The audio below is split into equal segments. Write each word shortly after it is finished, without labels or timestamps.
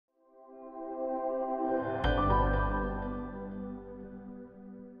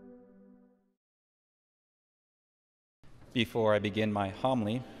Before I begin my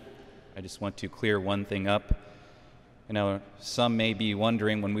homily, I just want to clear one thing up. I know some may be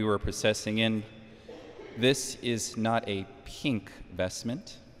wondering when we were processing in, this is not a pink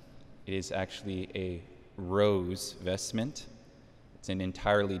vestment. It is actually a rose vestment. It's an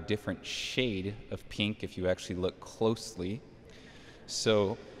entirely different shade of pink if you actually look closely.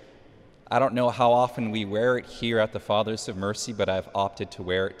 So I don't know how often we wear it here at the Fathers of Mercy, but I've opted to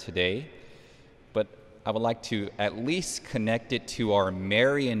wear it today. But I would like to at least connect it to our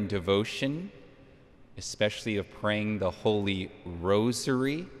Marian devotion, especially of praying the Holy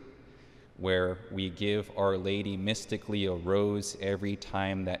Rosary, where we give Our Lady mystically a rose every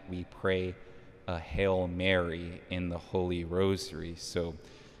time that we pray a Hail Mary in the Holy Rosary. So,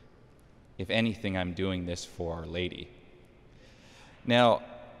 if anything, I'm doing this for Our Lady. Now,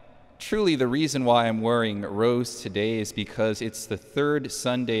 truly the reason why I'm wearing rose today is because it's the third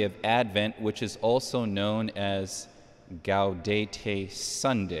Sunday of Advent, which is also known as Gaudete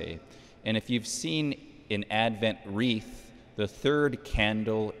Sunday. And if you've seen an Advent wreath, the third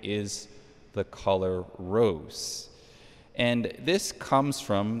candle is the color rose. And this comes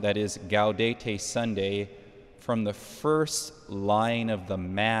from, that is Gaudete Sunday, from the first line of the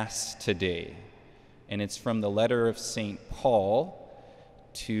Mass today. And it's from the letter of St. Paul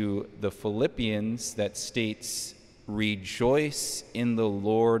to the Philippians that states, "Rejoice in the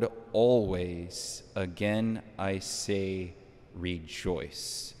Lord always. Again, I say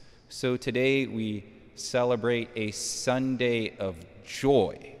rejoice." So today we celebrate a Sunday of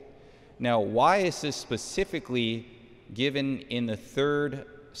joy. Now, why is this specifically given in the third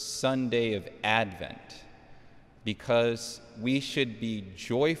Sunday of Advent? Because we should be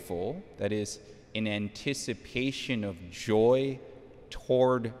joyful, that is, in anticipation of joy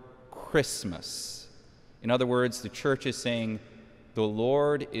toward Christmas. In other words, the church is saying the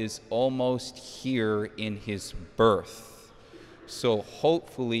Lord is almost here in his birth. So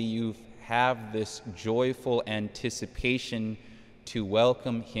hopefully you have this joyful anticipation to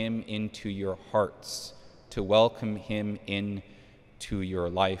welcome him into your hearts, to welcome him into your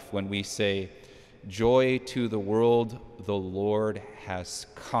life. When we say, "Joy to the world, the Lord has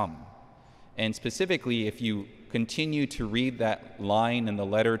come." And specifically, if you continue to read that line in the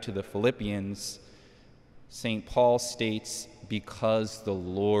letter to the Philippians, St. Paul states, "Because the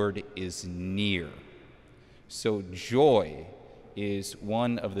Lord is near." So joy is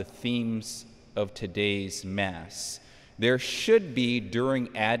one of the themes of today's Mass. There should be,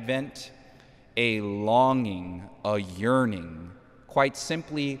 during Advent, a longing, a yearning, quite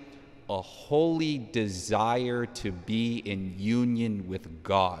simply a holy desire to be in union with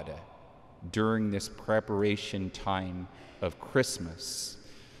God during this preparation time of Christmas.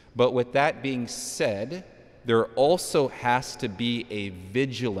 But with that being said, there also has to be a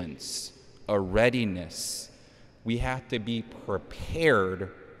vigilance, a readiness. We have to be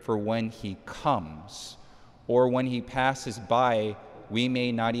prepared for when he comes, or when he passes by, we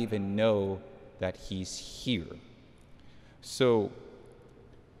may not even know that he's here. So,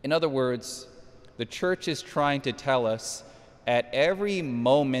 in other words, the church is trying to tell us at every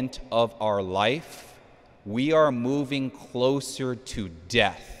moment of our life, we are moving closer to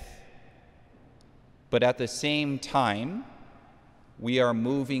death. But at the same time, we are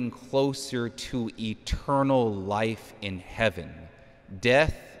moving closer to eternal life in heaven.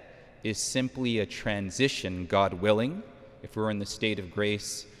 Death is simply a transition, God willing, if we're in the state of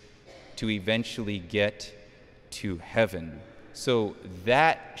grace, to eventually get to heaven. So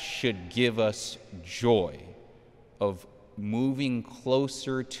that should give us joy of moving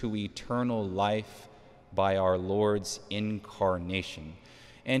closer to eternal life by our Lord's incarnation.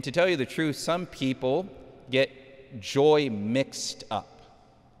 And to tell you the truth, some people get joy mixed up,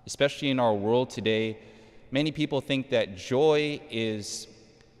 especially in our world today. Many people think that joy is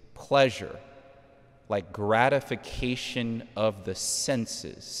pleasure, like gratification of the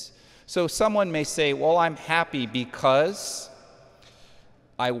senses. So someone may say, well, I'm happy because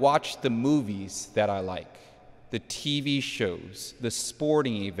I watch the movies that I like, the TV shows, the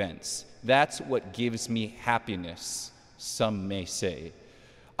sporting events. That's what gives me happiness, some may say.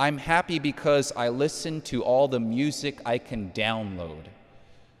 I'm happy because I listen to all the music I can download.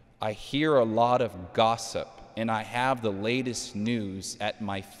 I hear a lot of gossip, and I have the latest news at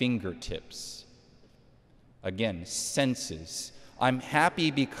my fingertips. Again, senses. I'm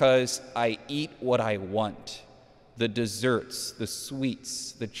happy because I eat what I want. The desserts, the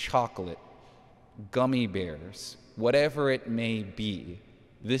sweets, the chocolate, gummy bears, whatever it may be,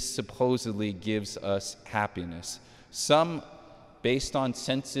 this supposedly gives us happiness. Some based on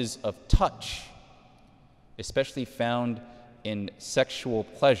senses of touch, especially found in sexual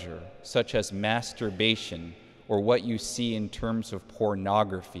pleasure, such as masturbation, or what you see in terms of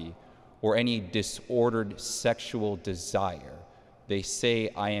pornography or any disordered sexual desire. They say,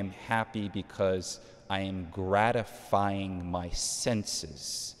 I am happy because I am gratifying my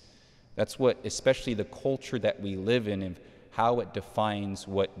senses. That's what, especially the culture that we live in, and how it defines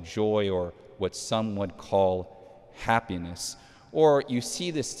what joy or what some would call happiness. Or you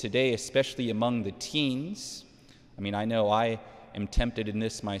see this today, especially among the teens. I mean, I know I am tempted in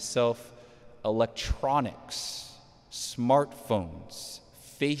this myself. Electronics, smartphones,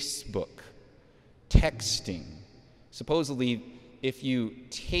 Facebook, texting. Supposedly, if you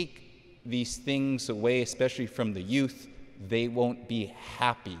take these things away, especially from the youth, they won't be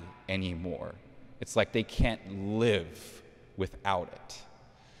happy anymore. It's like they can't live without it.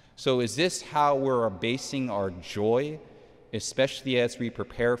 So is this how we're basing our joy, especially as we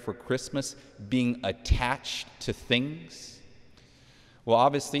prepare for Christmas, being attached to things? Well,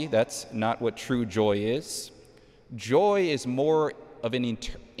 obviously, that's not what true joy is. Joy is more of an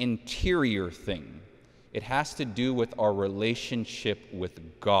interior thing. It has to do with our relationship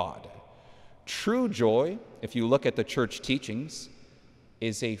with God. True joy, if you look at the church teachings,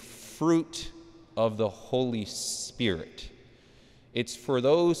 is a fruit of the Holy Spirit. It's for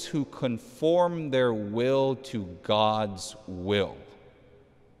those who conform their will to God's will.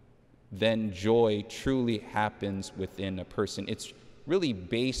 Then joy truly happens within a person. It's really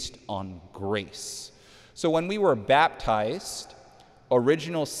based on grace. So when we were baptized,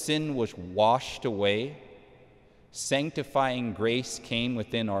 original sin was washed away. Sanctifying grace came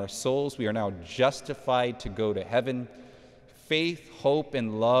within our souls. We are now justified to go to heaven. Faith, hope,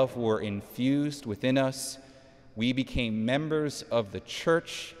 and love were infused within us. We became members of the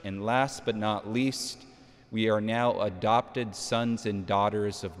church, and last but not least, we are now adopted sons and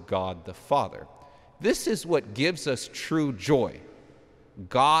daughters of God the Father. This is what gives us true joy.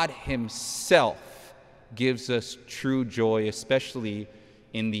 God Himself gives us true joy, especially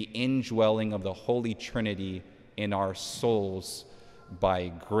in the indwelling of the Holy Trinity in our souls by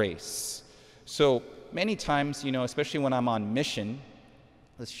grace. So many times, especially when I'm on mission,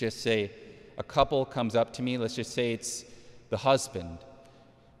 let's just say a couple comes up to me, let's just say it's the husband,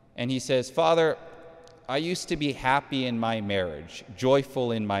 and he says, Father, I used to be happy in my marriage,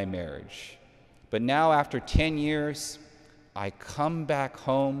 joyful in my marriage, but now after 10 years, I come back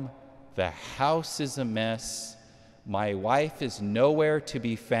home, the house is a mess, my wife is nowhere to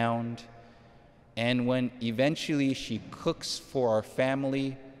be found, and when eventually she cooks for our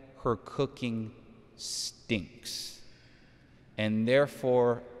family, her cooking stinks. And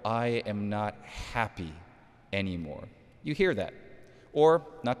therefore, I am not happy anymore. You hear that. Or,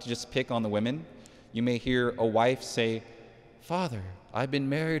 not to just pick on the women, you may hear a wife say, Father, I've been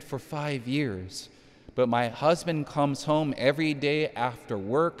married for 5 years, but my husband comes home every day after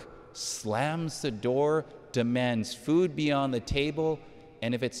work, slams the door, demands food be on the table,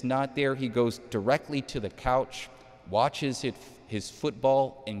 and if it's not there, he goes directly to the couch, watches his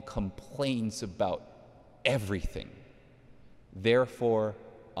football, and complains about everything. Therefore,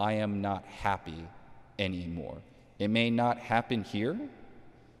 I am not happy anymore. It may not happen here,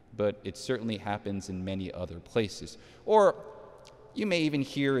 but it certainly happens in many other places. Or you may even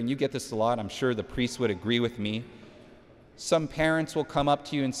hear, and you get this a lot, I'm sure the priest would agree with me, some parents will come up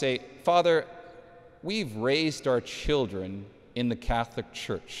to you and say, Father, we've raised our children in the Catholic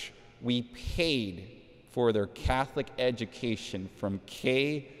Church. We paid for their Catholic education from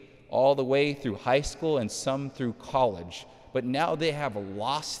K all the way through high school and some through college. But now they have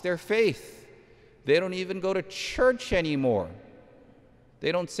lost their faith. They don't even go to church anymore.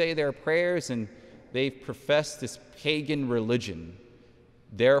 They don't say their prayers, and they've professed this pagan religion.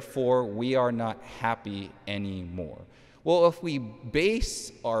 Therefore, we are not happy anymore. Well, if we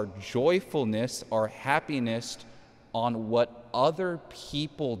base our joyfulness, our happiness on what other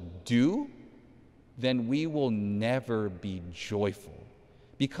people do, then we will never be joyful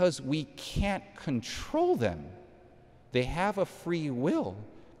because we can't control them. They have a free will.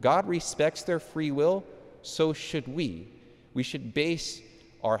 God respects their free will, so should we. We should base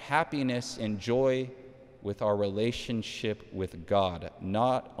our happiness and joy with our relationship with God,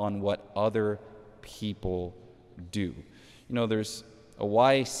 not on what other people do. There's a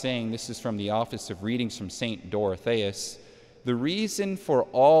wise saying, this is from the Office of Readings from St. Dorotheus, the reason for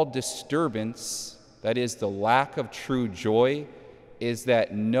all disturbance, that is the lack of true joy, is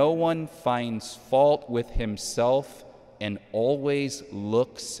that no one finds fault with himself and always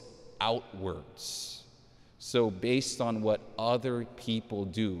looks outwards. So based on what other people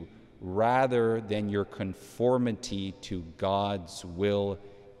do, rather than your conformity to God's will,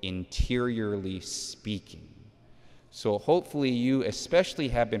 interiorly speaking. So hopefully you especially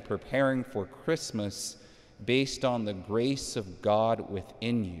have been preparing for Christmas based on the grace of God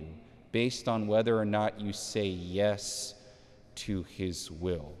within you, based on whether or not you say yes to his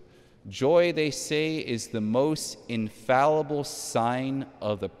will. Joy, they say, is the most infallible sign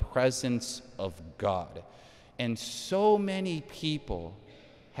of the presence of God. And so many people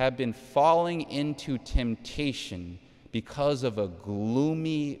have been falling into temptation because of a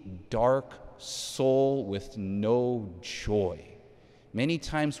gloomy, dark soul with no joy. Many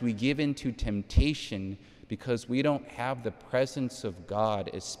times we give into temptation because we don't have the presence of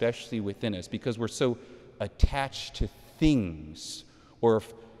God, especially within us, because we're so attached to things, or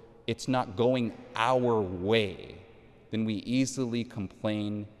if it's not going our way, then we easily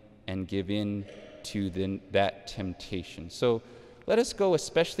complain and give in to that temptation. So let us go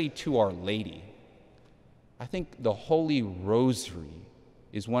especially to Our Lady. I think the Holy Rosary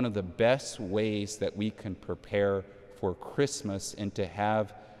is one of the best ways that we can prepare for Christmas and to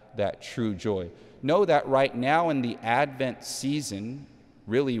have that true joy. Know that right now in the Advent season,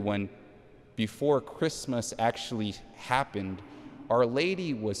 really when before Christmas actually happened, Our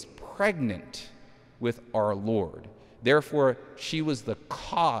Lady was pregnant with our Lord. Therefore, she was the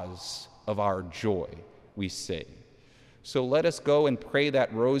cause of our joy, we say. So let us go and pray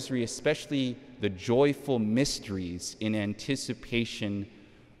that rosary, especially the joyful mysteries in anticipation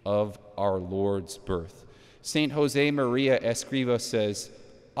of our Lord's birth. Saint Jose Maria Escriva says,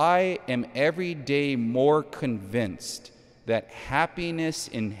 I am every day more convinced that happiness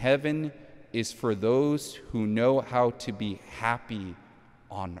in heaven is for those who know how to be happy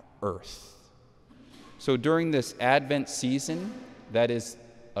on earth. So during this Advent season, that is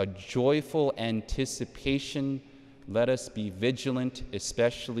a joyful anticipation, let us be vigilant,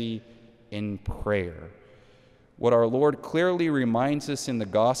 especially in prayer. What our Lord clearly reminds us in the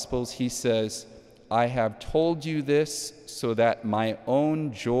Gospels, he says, I have told you this so that my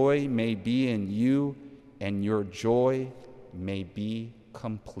own joy may be in you and your joy may be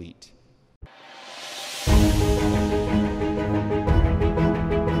complete.